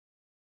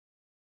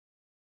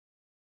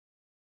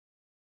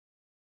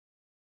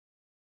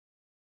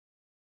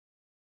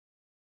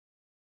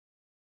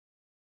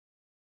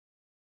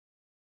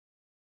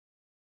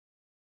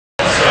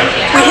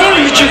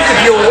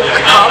York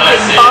pub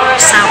in Borough,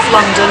 South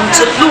London,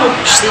 to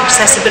launch the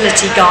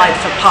accessibility guide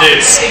for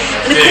pubs.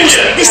 And of course,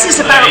 this is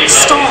about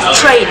staff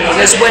training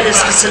as well as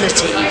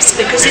facilities,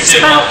 because it's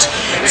about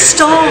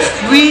staff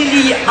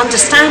really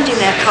understanding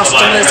their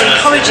customers,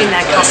 encouraging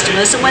their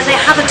customers, and when they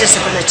have a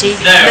disability,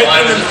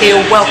 making them feel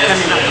welcome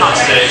in a pub.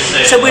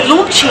 So we're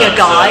launching a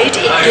guide.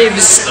 We've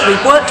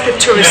worked with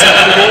Tourism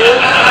for All.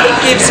 It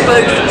gives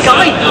both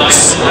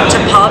guidance to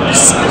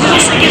pubs, but it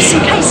also gives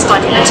some case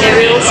study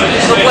materials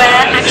of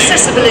where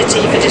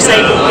accessibility for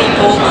disabled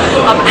people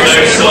has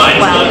really worked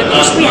well. And of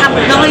course, we have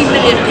 9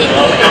 million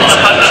people in this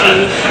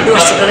country who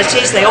have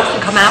disabilities. They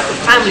often come out with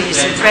families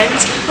and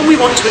friends, and we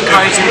want to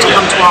encourage them to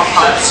come to our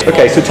pubs.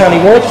 Okay, so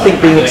Tanni, why do you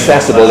think being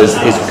accessible is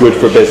good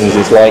for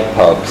businesses like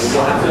pubs?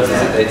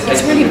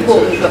 It's really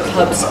important that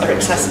pubs are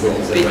accessible,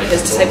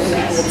 because disabled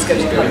people want to go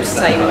to pubs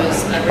the same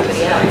as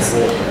everybody else,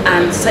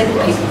 and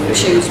disabled people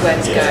choose where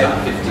to go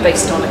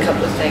based on a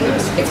couple of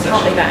things. It's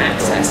partly about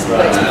access,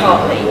 but it's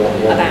partly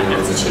about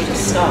attitude of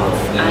staff,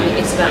 and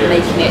it's about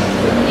making it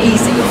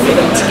easy for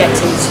them to get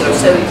into,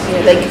 so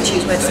they can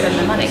choose where to spend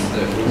their money.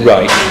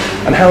 Right.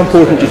 And how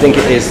important do you think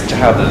it is to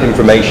have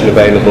information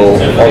available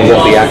on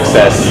what the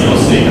access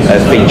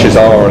features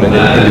are on an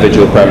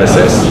individual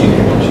premises?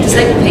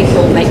 Disabled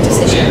people make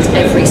decisions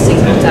every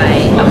single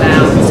day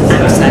about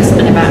access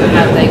and about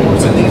how they want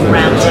to move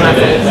around,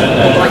 travel,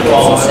 or buy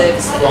goods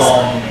and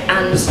services.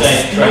 And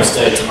most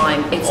of the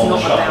time, it's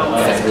not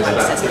about physical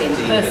access being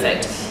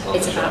perfect.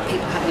 It's about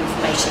people having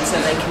information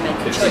so they can make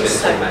a choice.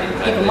 So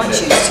people might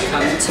choose to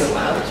come to a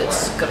pub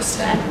that's got a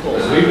step, or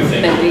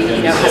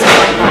maybe has a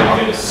white bar,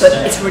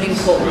 but it's really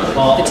important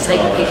that the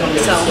disabled people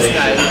themselves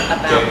know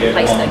about the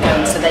place they're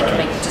going so they can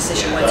make a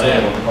decision where to go.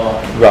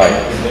 Right.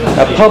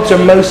 Now, pubs are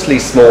mostly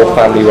small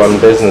family-run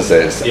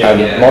businesses,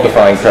 and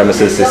modifying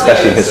premises,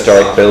 especially in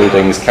historic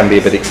buildings, can be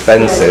a bit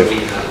expensive.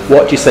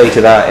 What do you say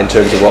to that in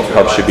terms of what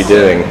pubs should be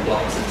doing?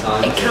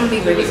 It can be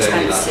really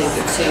expensive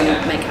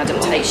to make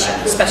adaptation,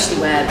 especially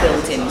where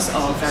buildings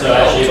are very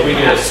old or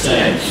perhaps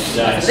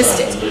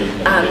listed.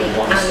 And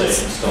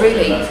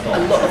really, a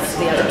lot of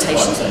the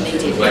adaptations that are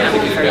needed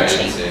can be very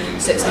cheap.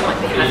 So it might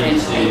be having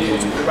a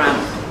portable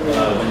ramp,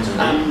 or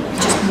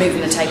just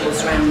moving the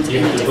tables around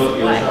in a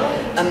different way.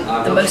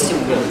 The most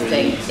important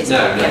thing is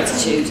about the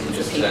attitude of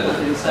the people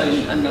who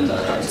own and run the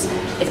pubs.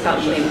 It's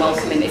about being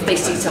welcoming. If they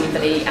see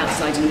somebody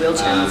outside in a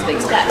wheelchair with a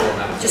big step,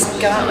 just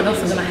go out and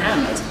offer them a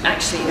hand.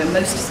 Actually,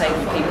 most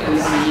disabled people who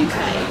live in the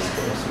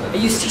UK are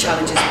used to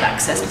challenges with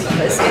access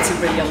because it's a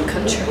really young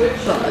country.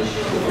 But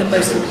the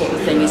most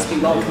important thing is to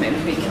be welcoming,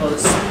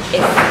 because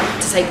if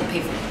disabled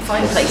people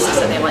find places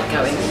that they like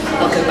going,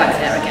 they'll go back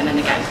there again and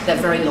again. They're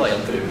very loyal.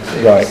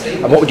 Right.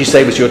 And what would you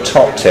say was your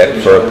top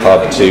tip for a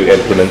pub to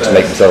implement to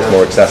make themselves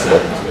more accessible?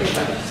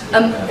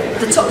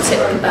 The top tip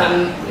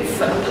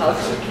for a pub,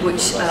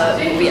 which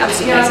would be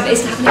absolutely amazing,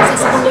 is to have an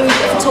accessible loo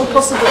if at all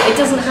possible. It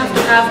doesn't have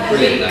to have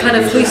kind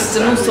of hoists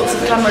and all sorts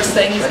of glamorous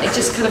things. It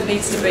just kind of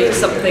needs to be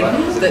something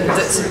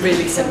that's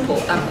really simple.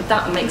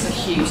 That makes a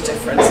huge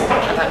difference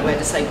about where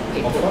disabled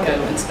people go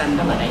and spend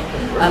their money.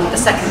 The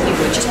second thing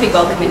would just be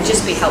welcoming,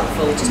 just be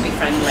helpful, just be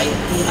friendly,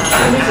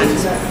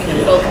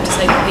 and welcome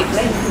disabled people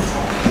in.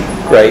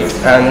 Great.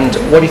 And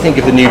what do you think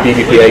of the new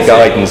BBPA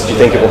guidance? Do you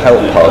think it will help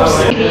pubs?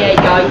 BBPA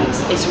guidance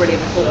is really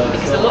important,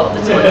 because a lot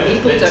of the time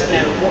people don't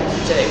know what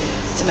to do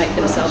to make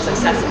themselves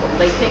accessible.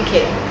 They think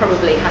it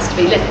probably has to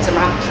be lifts and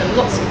ramps and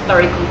lots of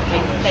very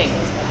complicated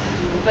things.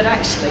 But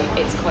actually,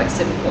 it's quite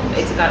simple.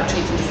 It's about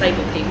treating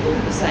disabled people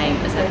the same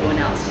as everyone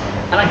else.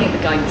 And I think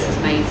the guidance is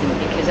amazing,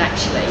 because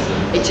actually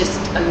it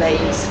just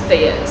allays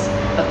fears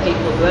of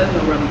people who own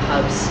or run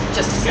pubs,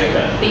 just to say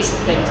that these are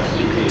things that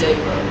you can do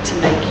to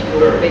make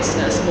your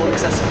business more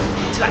accessible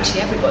to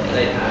actually everybody.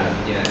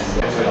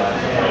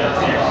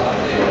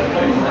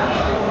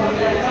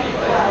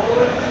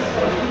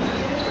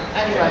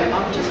 Anyway,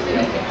 I'm just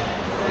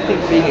I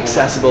think being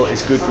accessible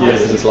is good for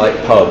businesses like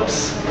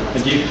pubs.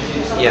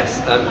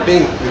 Yes,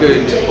 being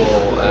good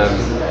for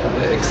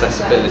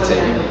accessibility,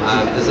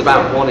 there's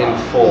about 1 in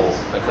 4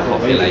 of the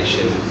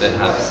population that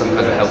have some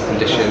kind of health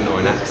condition or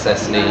an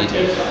access need,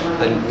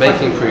 and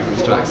making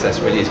improvements to access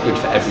really is good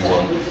for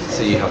everyone.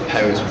 So you have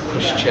parents with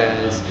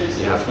pushchairs,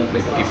 you have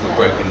maybe people with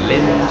broken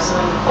limbs,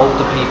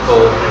 older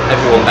people,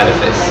 everyone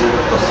benefits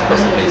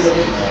across the piece.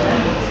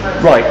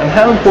 Right, and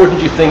how important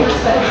do you think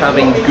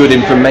having good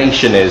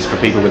information is for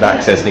people with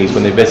access needs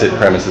when they visit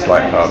premises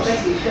like pubs?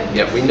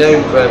 Yeah, we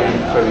know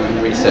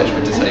from research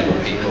with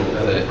disabled people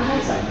that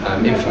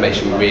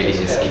information really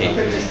is key.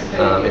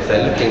 If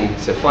they're looking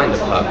to find a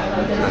pub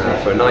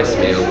for a nice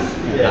meal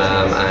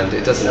and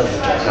it doesn't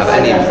have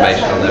any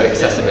information on their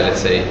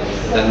accessibility,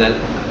 then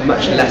they're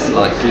much less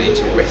likely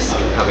to risk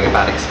having a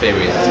bad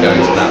experience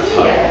going to that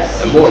pub,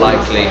 and more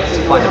likely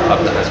to find a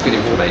pub that has good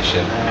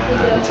information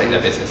and take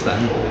their business there.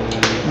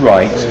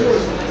 Right.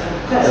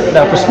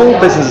 Now, for small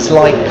businesses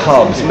like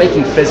pubs,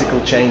 making physical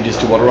changes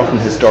to what are often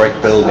historic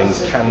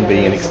buildings can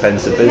be an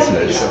expensive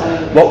business.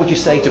 What would you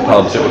say to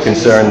pubs that were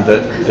concerned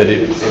that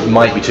it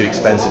might be too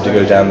expensive to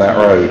go down that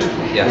road?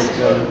 Yes,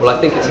 well I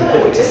think it's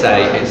important to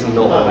say it's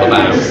not all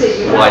about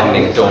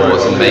widening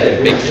doors and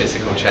making big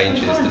physical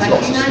changes. There's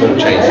lots of small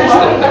changes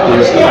that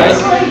pubs can make.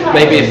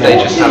 Maybe if they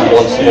just have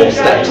one small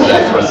step to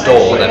their front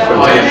door, their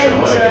front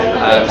entrance,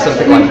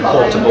 something like a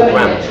portable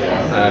ramp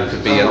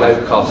could be a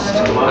low-cost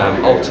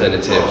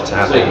alternative to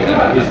having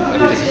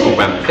a physical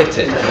ramp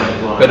fitted.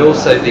 But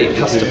also the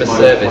customer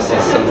service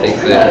is something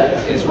that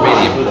is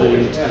really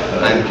important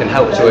and can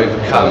help to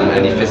overcome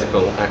any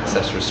physical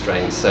access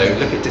restraints. So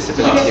look at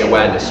disability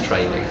awareness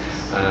training,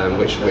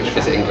 which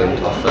Visit England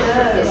offer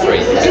for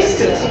free for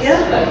businesses.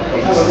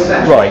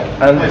 Right,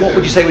 and what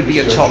would you say would be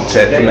your top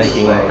tip for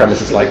making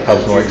premises like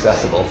pubs more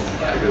accessible?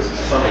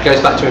 It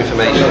goes back to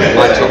information.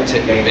 My top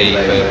tip would be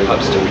for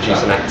pubs to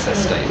produce an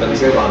access statement,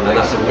 and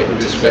that's a written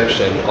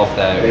description of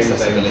their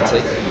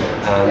accessibility,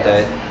 and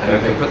you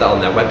can put that on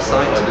their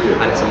website,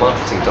 and it's a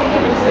marketing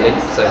document really,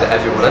 so that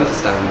everyone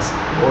understands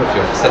all of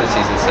your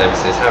facilities and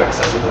services, how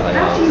accessible they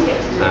are,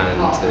 and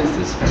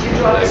there's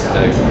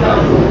no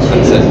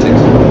uncertainty.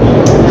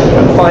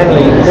 And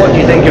finally, what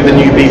do you think of the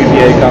new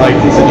BBPA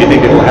guidance, and do you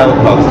think it will help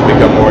pubs to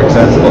become more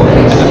accessible?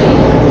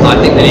 I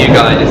think the new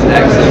guide is an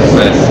excellent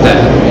first step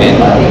in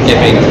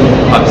giving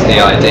pubs the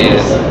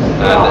ideas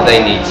that they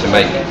need to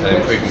make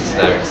improvements to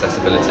their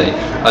accessibility,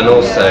 and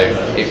also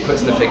it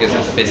puts the figures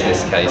of the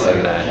business case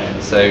in there.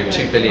 So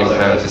 £2 billion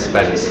is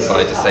spent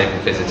by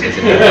disabled visitors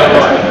in England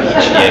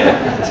each year,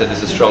 so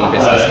there's a strong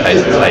business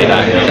case that's laid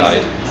out in the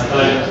guide.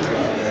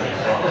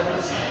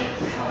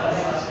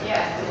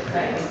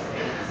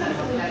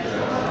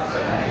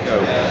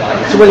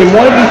 So William,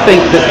 why do you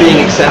think that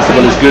being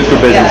accessible is good for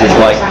businesses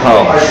like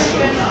pubs?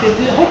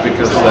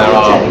 Because there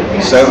are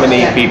so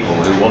many people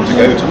who want to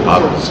go to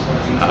pubs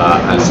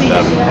and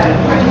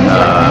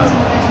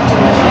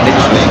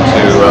literally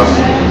to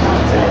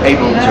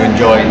able to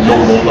enjoy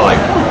normal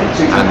life,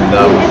 and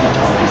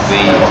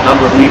the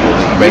number of people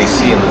that you may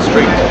see in the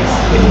street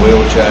in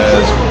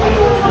wheelchairs,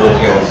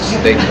 walking on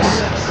sticks,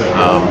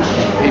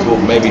 people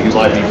maybe who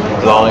might be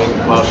blind,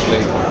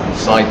 partially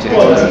sighted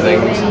and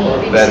things,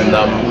 then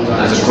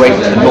there's a great,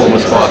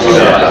 enormous market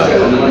out there.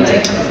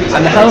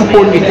 And how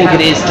important do you think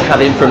it is to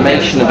have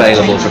information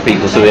available for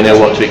people so they know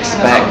what to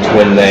expect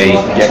when they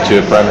get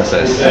to a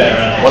premises?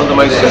 One of the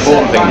most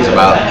important things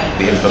about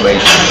the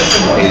information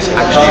is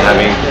actually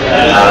having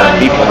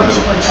people who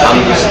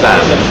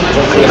understand and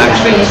can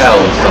actually tell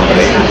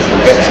somebody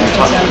who gets in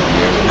touch with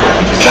you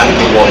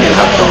exactly what you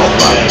have to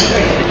offer.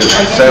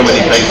 Because so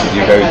many places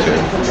you go to,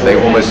 they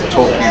almost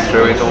talk you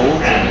through it all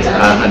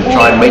and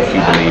try and make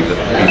you believe that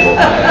people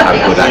have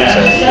good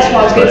access.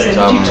 But if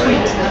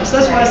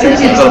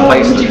you've got a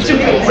place that's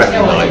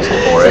recognised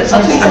for it,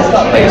 and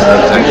a place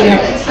that's actually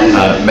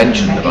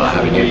mentioned about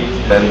having it,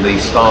 then the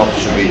staff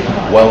should be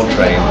well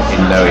trained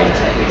in knowing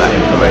that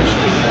information.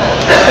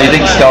 And you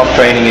think staff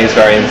training is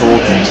very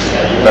important?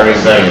 Very,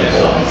 very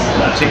important,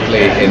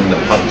 particularly in the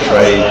pub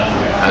trade,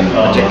 and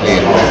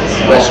particularly in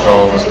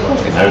restaurants,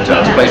 in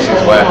hotels, places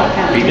where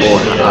people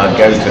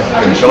go to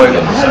enjoy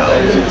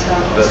themselves.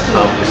 That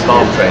the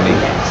staff training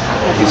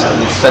is an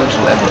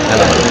essential element.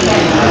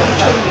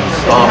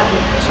 Staff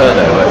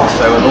turnover is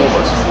so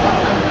enormous.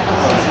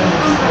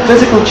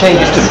 Physical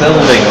changes to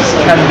buildings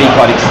can be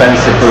quite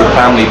expensive for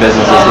family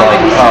businesses like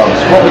pubs.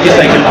 What would you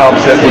say to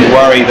pubs that would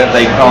worry that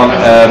they can't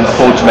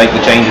afford to make the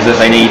changes that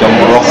they need on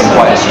what are often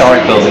quite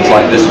historic buildings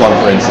like this one,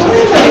 for instance?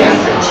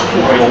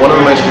 Well, one of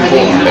the most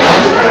important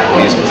things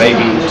is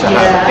maybe to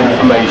have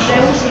information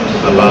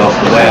about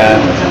where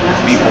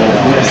people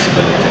with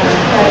disabilities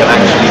can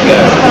actually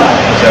go.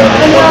 So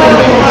one of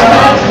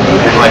the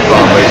things I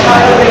find most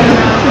important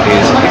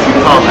is if you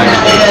can't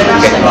actually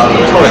get to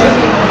the toilet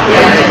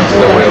into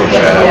the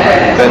wheelchair,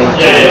 then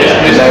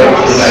you know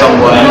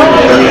somewhere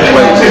very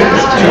close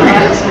to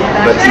you,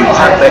 but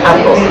they have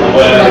got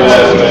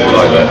accessible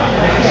toilet.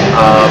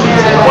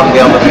 One of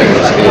the other things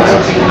is,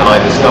 and I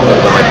discovered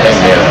when I came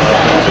here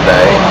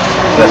today,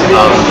 that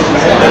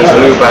the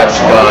blue badge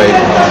guide,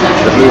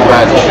 the blue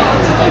badge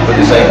for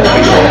disabled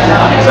people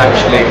is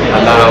actually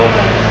allowed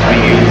to be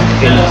used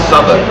in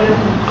Southern,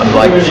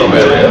 unlike some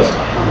areas,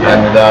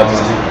 and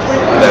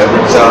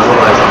so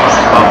I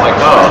start my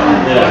car,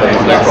 so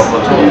no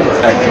problem at all.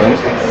 Excellent.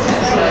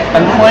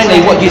 And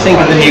finally, what do you think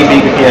of the new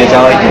BBPA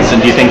guidance,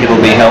 and do you think it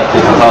will be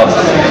helpful for pubs?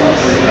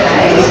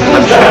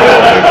 I'm sure it will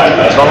do.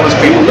 As long as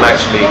people can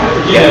actually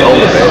get hold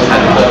of it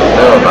and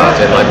know about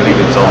it, I believe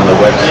it's on the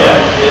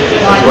website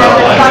as well.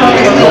 I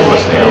think it's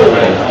enormously helpful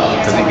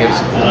because it gives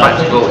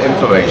practical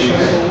information,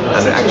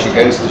 and it actually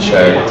goes to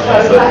show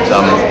that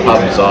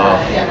pubs are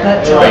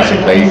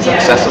basically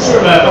accessible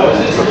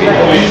for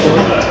people.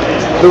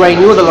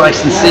 Lorraine, you're the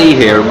licensee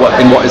here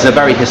in what is a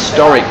very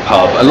historic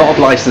pub. A lot of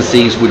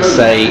licensees would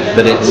say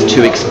that it's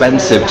too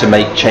expensive to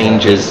make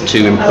changes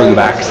to improve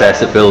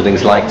access at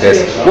buildings like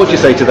this. What do you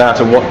say to that,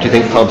 and what do you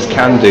think pubs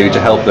can do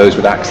to help those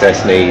with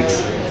access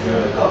needs?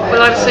 Well,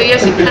 Well, I would say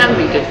yes, it can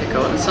be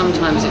difficult, and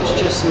sometimes it's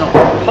just not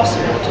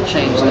possible to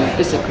change the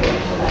physical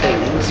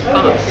things.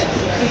 But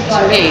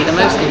to me, the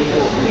most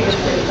important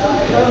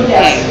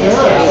thing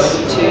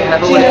is to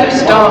have all of your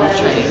staff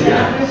trained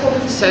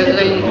so that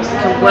they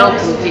can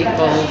welcome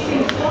people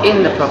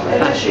in the proper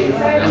fashion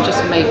and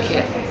just make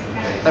it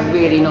a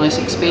really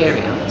nice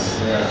experience.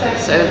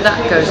 So that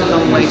goes a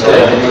long way to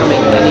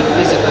overcoming any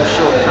physical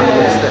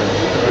shortcomings that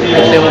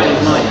the building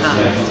might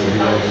have.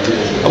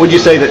 Would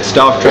you say that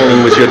staff training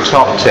was your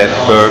top tip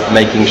for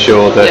making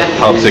sure that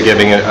pubs are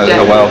giving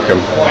a welcome?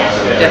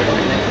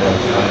 Definitely.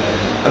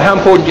 And how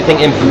important do you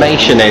think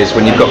information is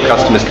when you've got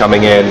customers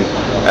coming in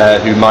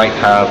who might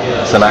have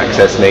some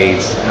access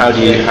needs? How do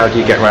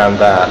you get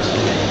around that?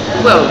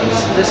 Well,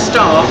 the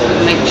staff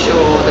make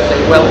sure that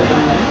they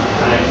welcome them,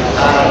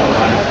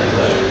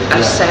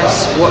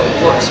 assess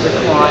what's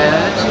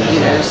required,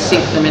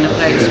 seat them in a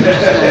place which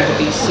is going to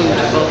be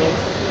suitable,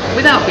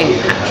 without being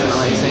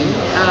patronising.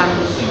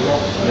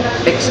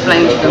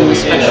 Explain to them the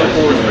special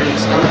board, for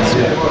instance,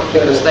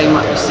 because they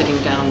might be sitting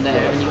down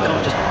there and you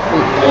can't just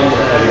point them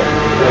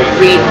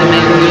read the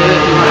menu.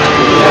 You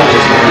want to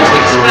just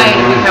explain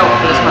and be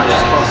helpful as much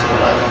as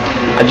possible.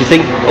 And do you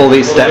think all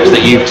these steps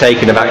that you've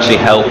taken have actually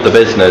helped the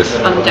business?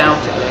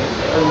 Undoubtedly.